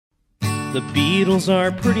The Beatles are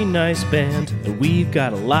a pretty nice band, and we've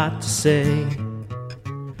got a lot to say.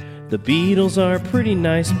 The Beatles are a pretty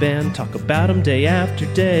nice band, talk about them day after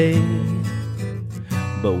day.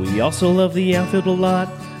 But we also love the outfield a lot,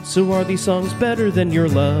 so are these songs better than your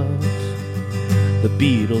love? The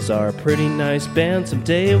Beatles are a pretty nice band,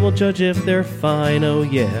 someday we'll judge if they're fine, oh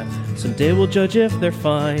yeah, someday we'll judge if they're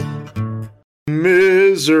fine.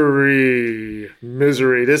 Misery.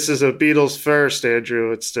 This is a Beatles first,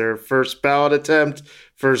 Andrew. It's their first ballad attempt,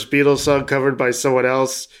 first Beatles song covered by someone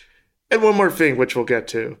else. And one more thing, which we'll get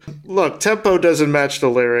to. Look, tempo doesn't match the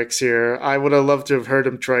lyrics here. I would have loved to have heard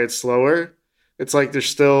them try it slower. It's like they're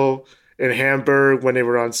still in Hamburg when they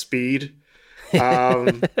were on speed. Yeah.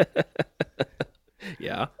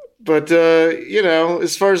 But,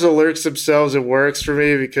 as far as the lyrics themselves, it works for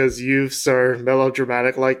me because youths are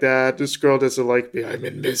melodramatic like that. This girl doesn't like me. I'm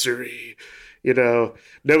in misery.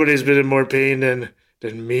 Nobody's been in more pain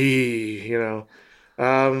than me, Do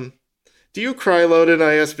you cry, Loden?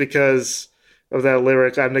 I ask because of that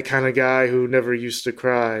lyric. I'm the kind of guy who never used to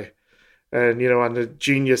cry. And, on the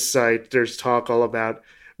Genius site, there's talk all about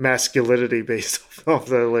masculinity based off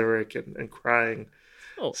the lyric and crying.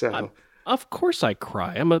 Oh, so... Of course I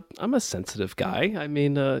cry. I'm a sensitive guy. I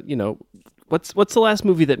mean, what's the last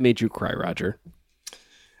movie that made you cry, Roger?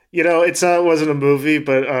 It wasn't a movie,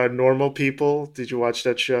 but Normal People. Did you watch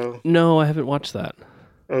that show? No, I haven't watched that.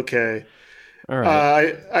 Okay. All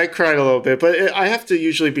right. I cried a little bit, but I have to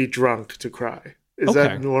usually be drunk to cry. Is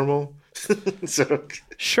that normal?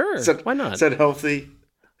 Sure. Why not? Is that healthy?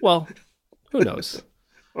 Well, who knows?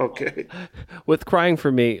 Okay. With crying for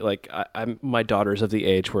me, like my daughter's of the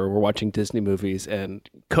age where we're watching Disney movies, and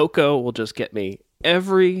Coco will just get me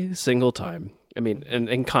every single time. I mean, and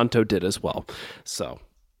Encanto did as well. So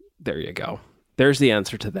there you go. There's the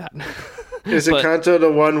answer to that. Is Encanto the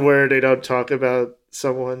one where they don't talk about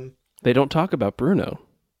someone? They don't talk about Bruno.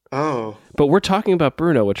 Oh. But we're talking about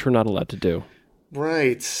Bruno, which we're not allowed to do.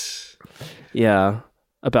 Right. Yeah,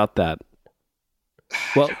 about that.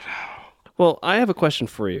 Well, I have a question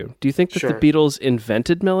for you. Do you think that the Beatles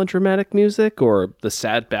invented melodramatic music or the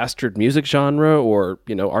sad bastard music genre, or,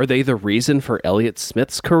 are they the reason for Elliott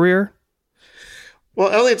Smith's career? Well,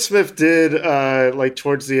 Elliott Smith did,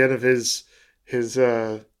 towards the end of his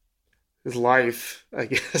life, I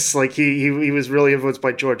guess, like he was really influenced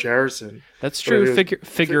by George Harrison. That's true.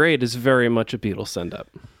 Figure Eight is very much a Beatles send-up.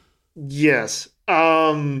 Yes.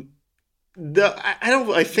 I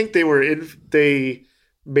think they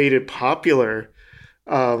made it popular,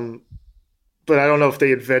 but I don't know if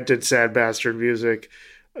they invented sad bastard music.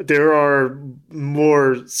 There are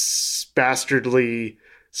more bastardly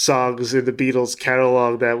songs in the Beatles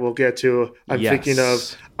catalog that we'll get to. I'm thinking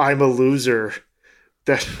of I'm a Loser.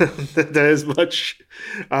 That is much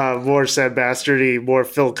more sad bastardy, more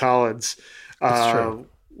Phil Collins. That's true.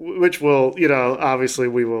 Which will, obviously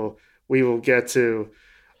we will get to.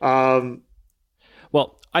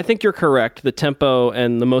 Well, I think you're correct. The tempo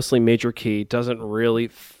and the mostly major key doesn't really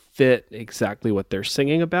fit exactly what they're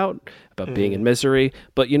singing about being in misery.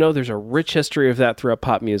 But, there's a rich history of that throughout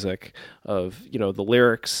pop music of, the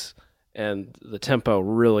lyrics and the tempo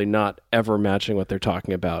really not ever matching what they're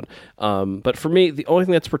talking about. But for me, the only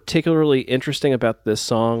thing that's particularly interesting about this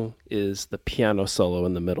song is the piano solo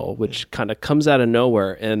in the middle, which kind of comes out of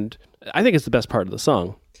nowhere. And I think it's the best part of the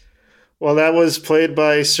song. Well, that was played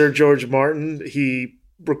by Sir George Martin. He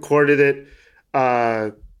recorded it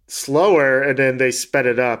slower, and then they sped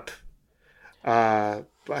it up by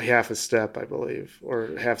half a step, I believe,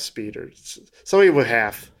 or half speed, or something with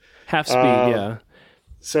half speed. Yeah.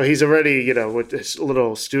 So he's already, with his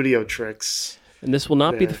little studio tricks. And this will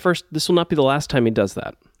not be the first. This will not be the last time he does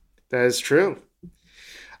that. That is true.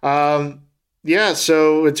 Yeah.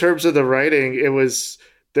 So in terms of the writing, it was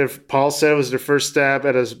Paul said it was their first stab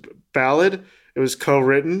at a ballad. It was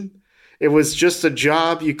co-written. It was just a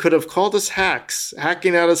job. You could have called us hacks,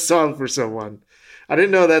 hacking out a song for someone. I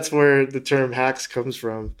didn't know that's where the term hacks comes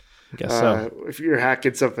from. I guess so. If you're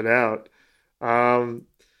hacking something out.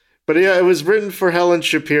 But yeah, it was written for Helen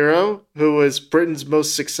Shapiro, who was Britain's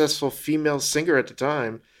most successful female singer at the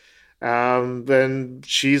time. Then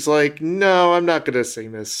she's like, no, I'm not going to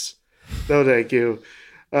sing this. No, thank you.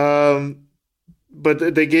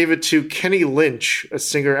 But they gave it to Kenny Lynch, a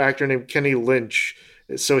singer-actor named Kenny Lynch.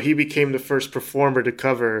 So he became the first performer to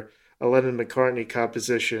cover a Lennon-McCartney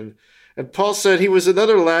composition. And Paul said he was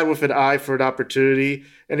another lad with an eye for an opportunity,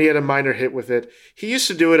 and he had a minor hit with it. He used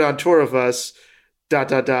to do it on Tour of Us, ...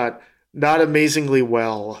 not amazingly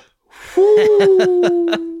well.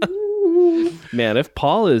 Man, if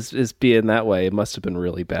Paul is being that way, it must have been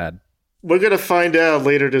really bad. We're going to find out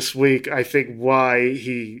later this week, I think, why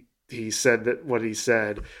he he said that what he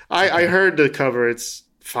said. I heard the cover. It's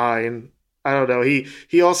fine. I don't know.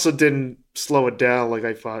 He also didn't slow it down like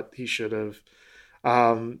I thought he should have.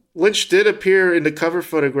 Lynch did appear in the cover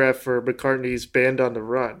photograph for McCartney's Band on the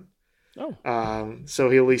Run. Oh.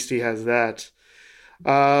 So at least he has that.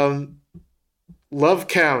 Love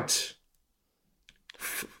count.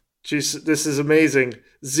 Jeez, this is amazing.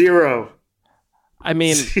 0. I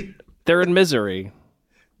mean, they're in Misery.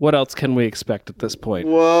 What else can we expect at this point?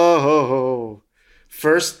 Whoa.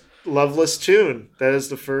 First Loveless tune. That is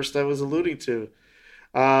the first I was alluding to.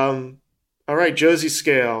 All right, Josie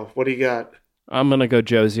scale. What do you got? I'm going to go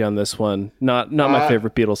Josie on this one. Not my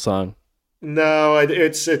favorite Beatles song. No,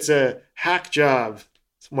 it's a hack job,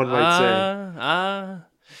 one might say.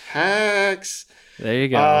 Hacks. There you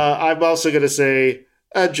go. I'm also going to say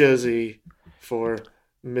a Josie for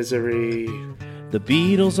Misery. The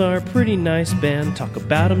Beatles are a pretty nice band, talk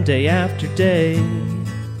about them day after day.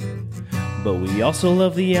 But we also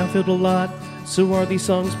love the outfield a lot, so are these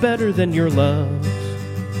songs better than your love?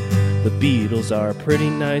 The Beatles are a pretty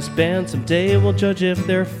nice band, someday we'll judge if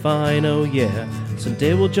they're fine, oh yeah,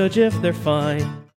 someday we'll judge if they're fine.